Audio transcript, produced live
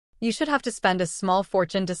You should have to spend a small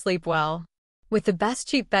fortune to sleep well. With the best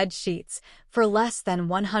cheap bed sheets, for less than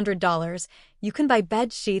 $100, you can buy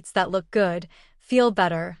bed sheets that look good, feel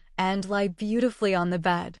better, and lie beautifully on the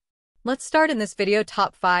bed. Let's start in this video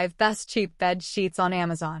top 5 best cheap bed sheets on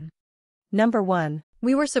Amazon. Number 1.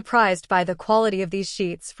 We were surprised by the quality of these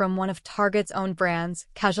sheets from one of Target's own brands,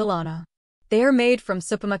 Casaluna. They are made from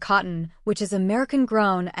Supima cotton, which is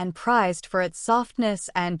American-grown and prized for its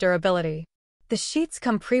softness and durability. The sheets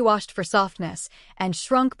come pre-washed for softness and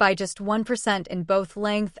shrunk by just 1% in both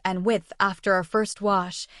length and width after our first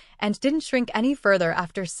wash, and didn't shrink any further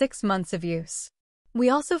after 6 months of use. We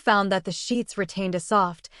also found that the sheets retained a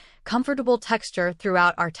soft, comfortable texture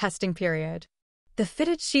throughout our testing period. The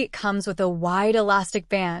fitted sheet comes with a wide elastic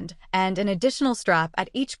band and an additional strap at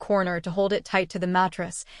each corner to hold it tight to the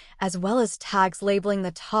mattress, as well as tags labeling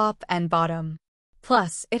the top and bottom.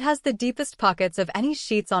 Plus, it has the deepest pockets of any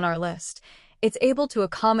sheets on our list. It's able to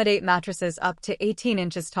accommodate mattresses up to 18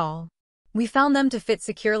 inches tall. We found them to fit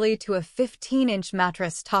securely to a 15-inch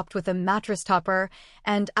mattress topped with a mattress topper,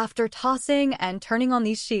 and after tossing and turning on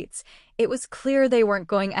these sheets, it was clear they weren't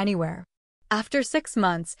going anywhere. After 6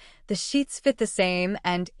 months, the sheets fit the same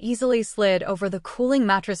and easily slid over the cooling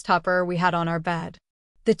mattress topper we had on our bed.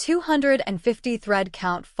 The 250 thread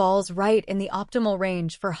count falls right in the optimal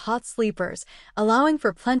range for hot sleepers, allowing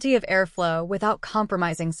for plenty of airflow without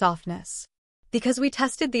compromising softness. Because we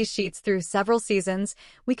tested these sheets through several seasons,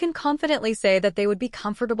 we can confidently say that they would be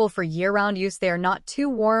comfortable for year-round use. They are not too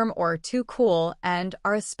warm or too cool and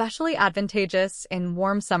are especially advantageous in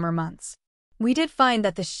warm summer months. We did find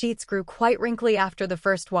that the sheets grew quite wrinkly after the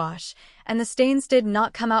first wash, and the stains did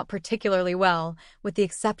not come out particularly well, with the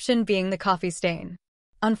exception being the coffee stain.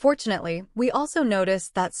 Unfortunately, we also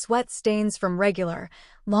noticed that sweat stains from regular,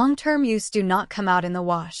 long-term use do not come out in the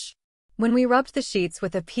wash. When we rubbed the sheets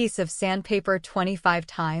with a piece of sandpaper 25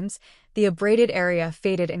 times, the abraded area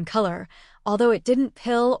faded in color, although it didn't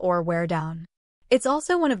pill or wear down. It's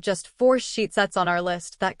also one of just 4 sheet sets on our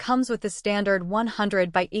list that comes with the standard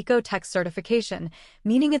 100 by Ecotech certification,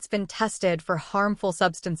 meaning it's been tested for harmful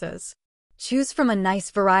substances. Choose from a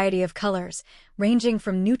nice variety of colors, ranging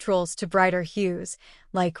from neutrals to brighter hues,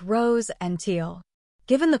 like rose and teal.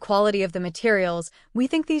 Given the quality of the materials, we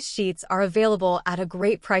think these sheets are available at a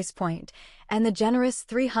great price point, and the generous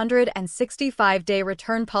 365-day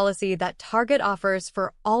return policy that Target offers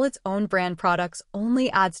for all its own brand products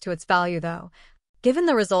only adds to its value though. Given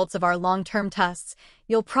the results of our long-term tests,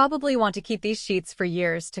 you'll probably want to keep these sheets for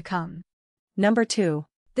years to come. Number 2.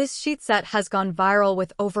 This sheet set has gone viral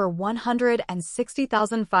with over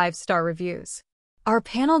 160,000 5-star reviews. Our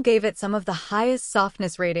panel gave it some of the highest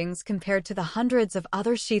softness ratings compared to the hundreds of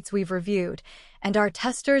other sheets we've reviewed, and our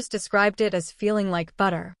testers described it as feeling like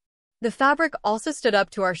butter. The fabric also stood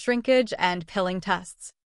up to our shrinkage and pilling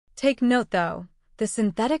tests. Take note though, the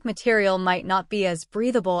synthetic material might not be as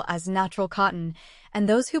breathable as natural cotton, and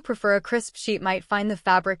those who prefer a crisp sheet might find the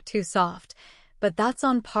fabric too soft, but that's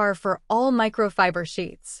on par for all microfiber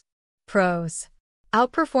sheets. Pros: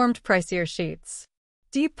 outperformed pricier sheets.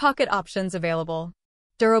 Deep pocket options available.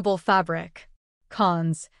 Durable fabric.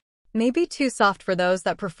 Cons: maybe too soft for those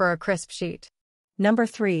that prefer a crisp sheet. Number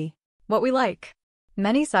 3. What we like.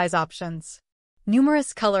 Many size options.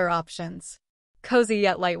 Numerous color options. Cozy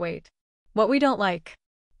yet lightweight. What we don't like.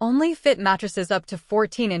 Only fit mattresses up to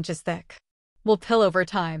 14 inches thick. Will pill over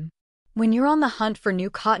time. When you're on the hunt for new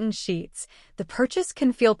cotton sheets, the purchase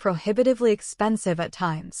can feel prohibitively expensive at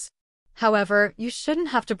times. However, you shouldn't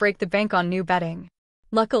have to break the bank on new bedding.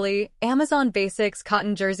 Luckily, Amazon Basics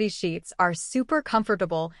cotton jersey sheets are super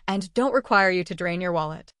comfortable and don't require you to drain your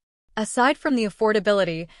wallet. Aside from the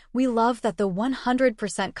affordability, we love that the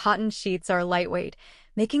 100% cotton sheets are lightweight,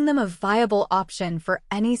 making them a viable option for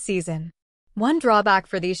any season. One drawback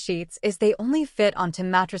for these sheets is they only fit onto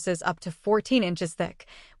mattresses up to 14 inches thick,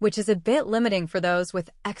 which is a bit limiting for those with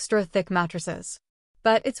extra thick mattresses.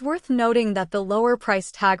 But it's worth noting that the lower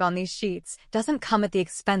price tag on these sheets doesn't come at the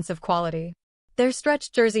expense of quality. Their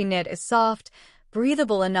stretch jersey knit is soft,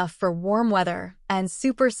 breathable enough for warm weather, and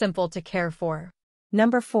super simple to care for.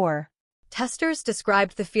 Number 4. Testers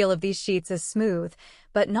described the feel of these sheets as smooth,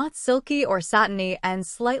 but not silky or satiny, and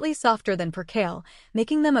slightly softer than Percale,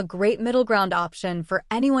 making them a great middle ground option for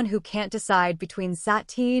anyone who can't decide between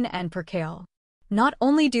Sateen and Percale. Not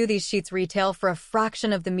only do these sheets retail for a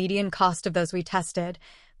fraction of the median cost of those we tested,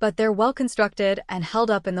 but they're well constructed and held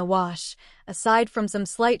up in the wash. Aside from some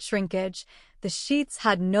slight shrinkage, the sheets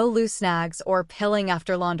had no loose snags or pilling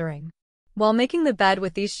after laundering. While making the bed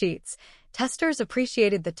with these sheets, testers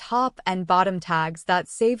appreciated the top and bottom tags that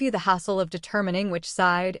save you the hassle of determining which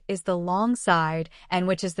side is the long side and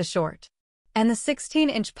which is the short. and the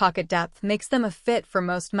 16-inch pocket depth makes them a fit for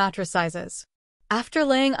most mattress sizes. After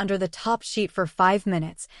laying under the top sheet for 5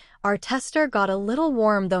 minutes, our tester got a little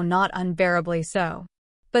warm, though not unbearably so.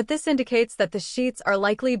 But this indicates that the sheets are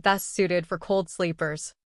likely best suited for cold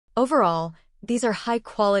sleepers. Overall, these are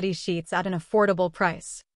high-quality sheets at an affordable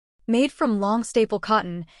price. Made from long staple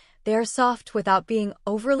cotton, they are soft without being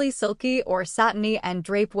overly silky or satiny and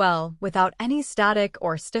drape well without any static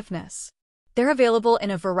or stiffness. They're available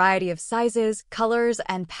in a variety of sizes, colors,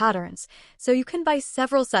 and patterns, so you can buy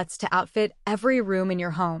several sets to outfit every room in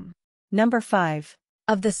your home. Number 5.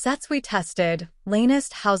 Of the sets we tested,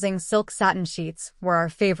 Lanest housing silk satin sheets were our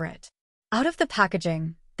favorite. Out of the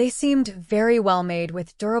packaging, they seemed very well made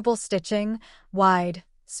with durable stitching, wide,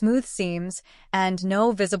 smooth seams, and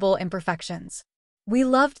no visible imperfections. We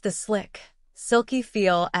loved the slick, silky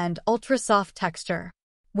feel and ultra-soft texture.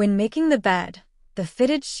 When making the bed, the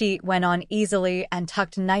fitted sheet went on easily and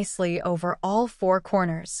tucked nicely over all 4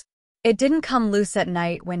 corners. It didn't come loose at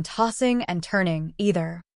night when tossing and turning,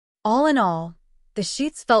 either. All in all, the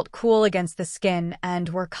sheets felt cool against the skin and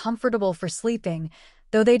were comfortable for sleeping,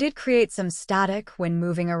 though they did create some static when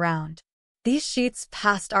moving around. These sheets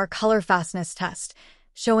passed our color fastness test,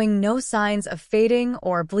 showing no signs of fading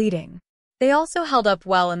or bleeding. They also held up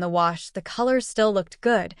well in the wash. The colors still looked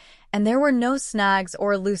good, and there were no snags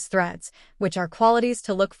or loose threads, which are qualities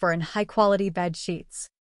to look for in high-quality bed sheets.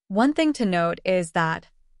 One thing to note is that,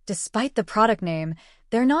 despite the product name,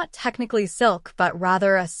 they're not technically silk but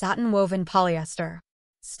rather a satin-woven polyester.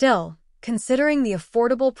 Still, considering the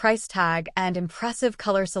affordable price tag and impressive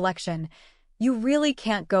color selection, you really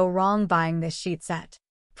can't go wrong buying this sheet set.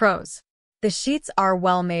 Pros: the sheets are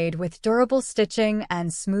well made with durable stitching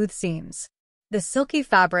and smooth seams. The silky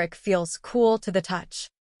fabric feels cool to the touch.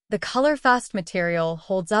 The color-fast material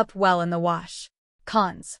holds up well in the wash.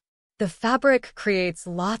 Cons: the fabric creates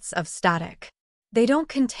lots of static. They don't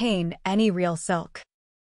contain any real silk.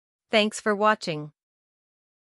 Thanks for watching.